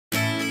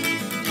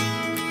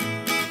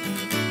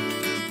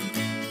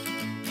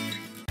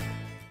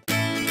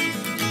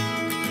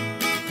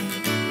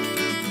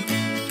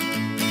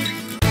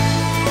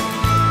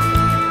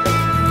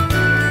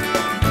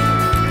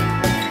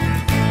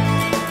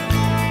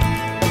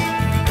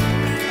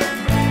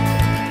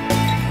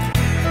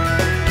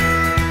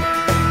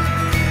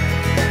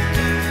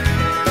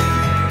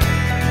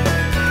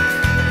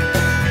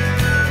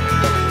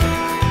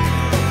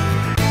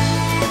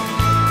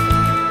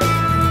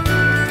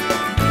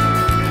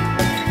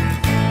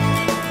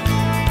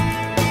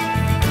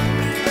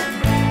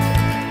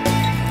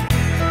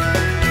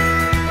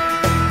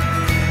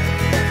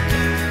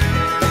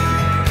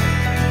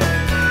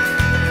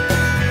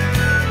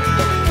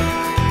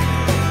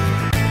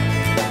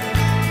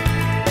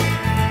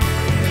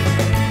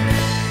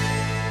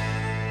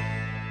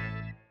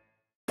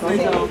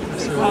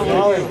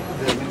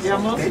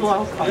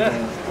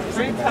welcome.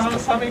 Freetown,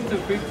 coming to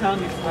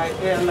Freetown is my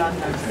airline.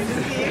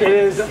 It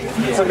is.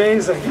 It's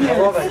amazing. I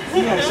love it.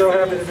 I'm so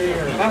happy to be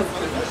here.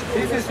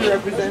 This is the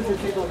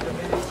representative of the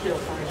Ministry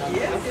of Finance.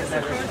 Yes,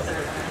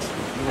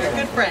 a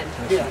good friend.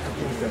 Yeah.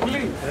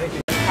 Please. Thank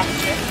you.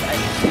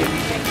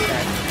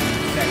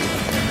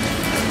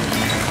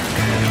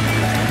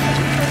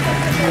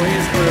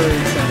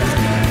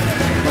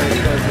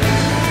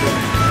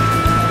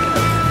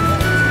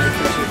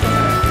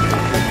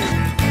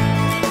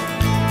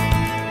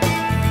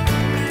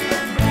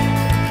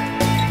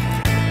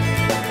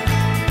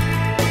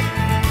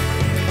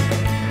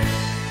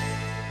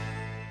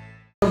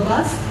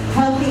 Robust,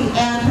 healthy,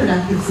 and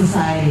productive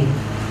society.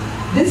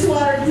 This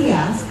water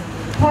kiosk,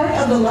 part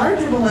of the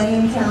larger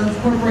Millennium Challenge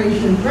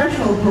Corporation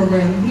Threshold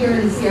program here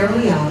in Sierra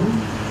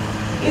Leone,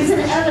 is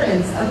an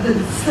evidence of the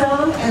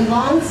strong and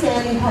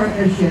long-standing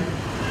partnership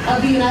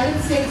of the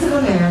United States of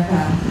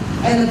America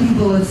and the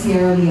people of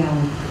Sierra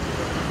Leone.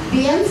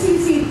 The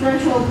MCC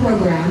Threshold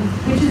program,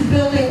 which is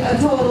building a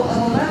total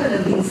of 11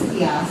 of these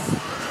kiosks,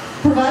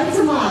 provides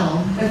a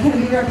model that can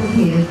be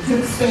replicated to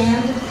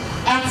expand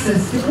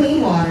access to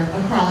clean water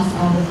across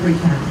all of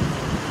Freetown.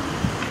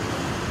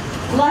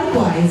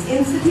 Likewise,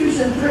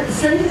 institutions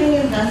strengthening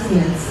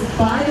investments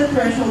by the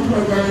Threshold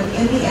program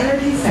in the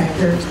energy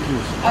sector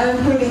are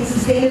improving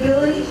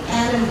sustainability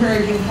and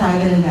encouraging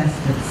private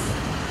investments.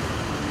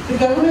 The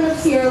government of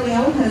Sierra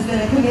Leone has been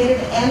a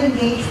committed and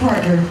engaged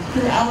partner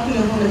throughout the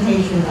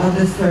implementation of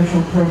this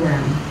Threshold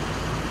program.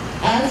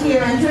 As we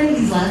are entering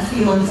these last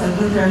few months of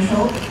the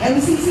Threshold,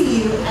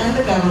 MCCU and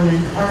the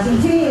government are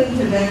continuing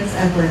to advance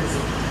efforts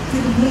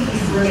to complete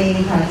these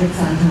remaining projects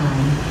on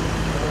time.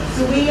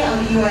 So we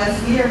of the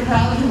U.S., we are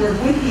proud to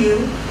work with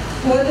you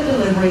for the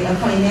delivery of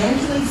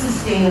financially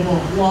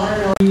sustainable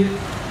water. You,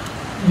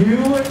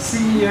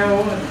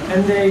 CEO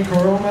Ende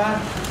Koroma,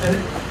 and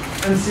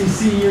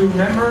MCCU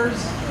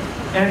members,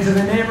 and to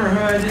the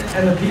neighborhood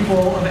and the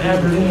people of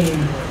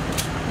Aberdeen.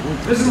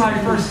 This is my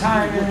first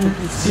time in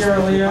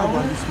Sierra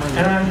Leone,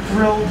 and I'm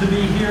thrilled to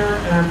be here,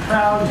 and I'm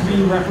proud to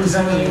be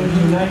representing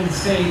the United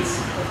States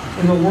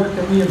in the work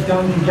that we have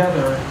done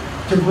together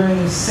to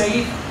bring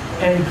safe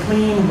and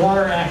clean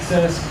water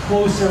access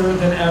closer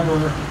than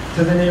ever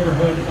to the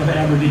neighborhood of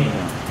Aberdeen.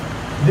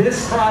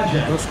 This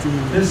project,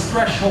 this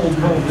Threshold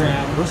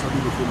program,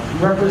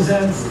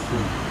 represents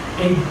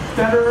a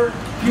better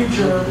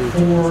future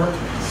for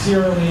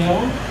Sierra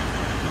Leone.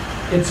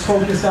 It's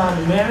focused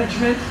on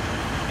management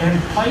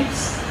and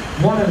pipes,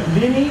 one of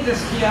many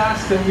this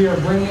kiosk that we are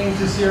bringing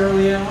to Sierra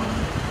Leone.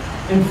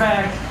 In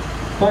fact,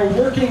 by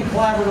working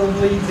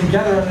collaboratively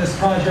together on this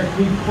project,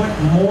 we put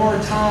more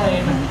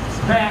time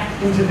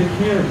back into the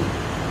community.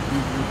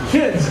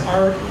 Kids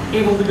are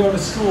able to go to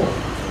school.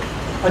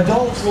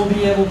 Adults will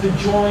be able to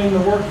join the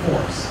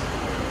workforce.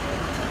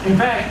 In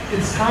fact,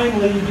 it's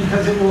timely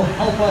because it will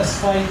help us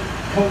fight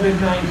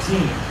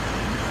COVID-19.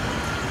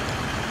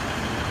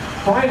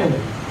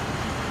 Finally,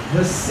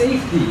 the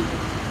safety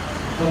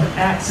of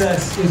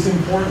access is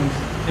important,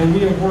 and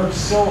we have worked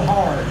so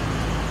hard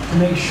to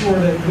make sure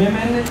that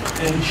women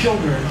and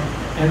children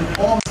and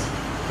all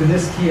to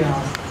this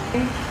kiosk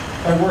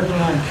by working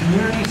on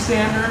community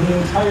standards, the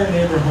entire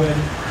neighborhood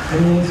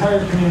and the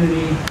entire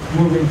community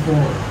moving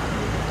forward.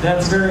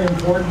 That's very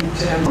important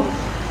to everyone.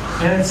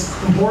 And it's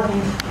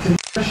important to the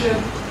partnership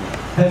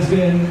has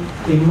been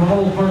a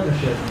model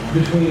partnership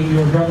between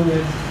your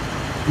government,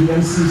 the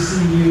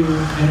MCCU,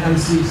 and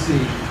MCC.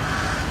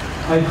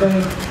 I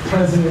thank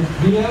President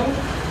Vio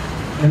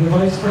and the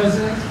Vice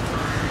President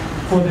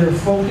for their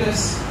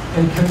focus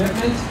and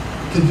commitment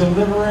to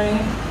delivering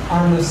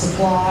on the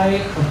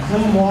supply of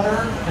clean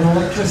water and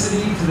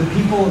electricity to the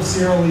people of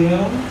Sierra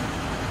Leone.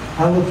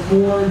 I look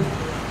forward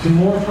to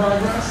more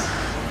progress,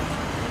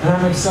 and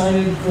I'm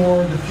excited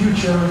for the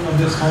future of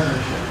this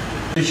partnership.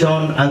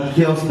 And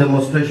kiosk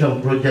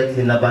demonstration projects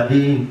in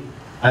Aberdeen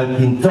and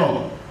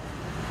Quinton.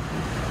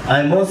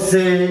 I must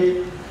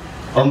say,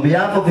 on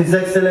behalf of His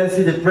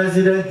Excellency the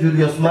President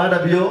Julius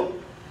Maada Bio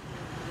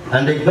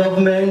and the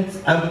government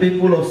and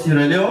people of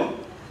Sierra Leone,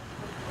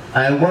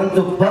 I want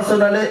to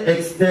personally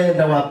extend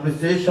our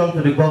appreciation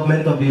to the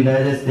government of the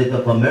United States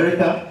of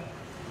America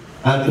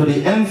and to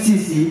the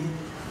MCC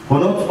for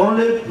not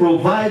only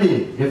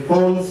providing the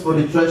funds for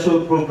the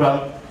Threshold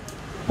program,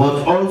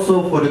 but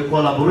also for the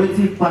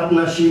collaborative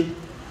partnership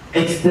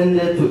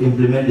extended to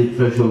implement the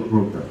Threshold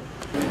program.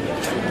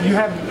 You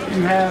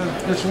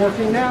have this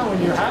working now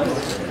in your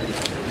house?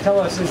 Tell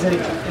us, is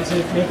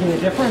it making a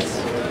difference?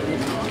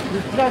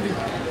 We love it.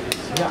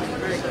 Yeah.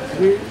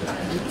 We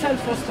tell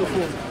first of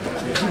all.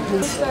 I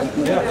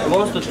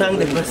want to thank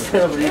the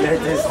President of the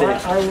United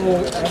States. I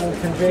will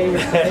convey your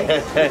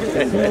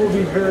thanks. He will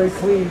be very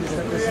pleased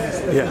that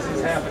this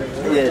is happening.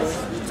 Yes.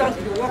 Thank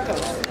the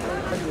workers.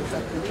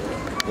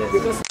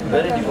 Yes.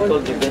 Very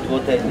difficult to get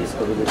water in this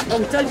community. I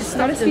will tell you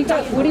something.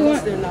 What do you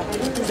want?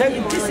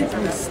 Very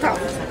disciplined staff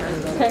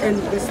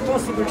and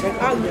responsible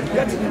and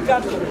getting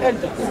regard to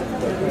elders.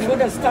 Before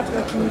they start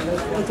working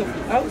out of the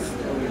house,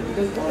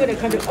 because people that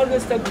come, they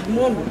always start with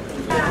money.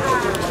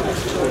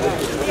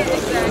 Yeah,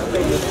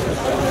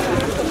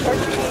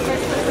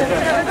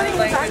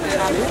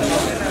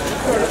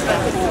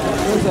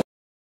 exactly.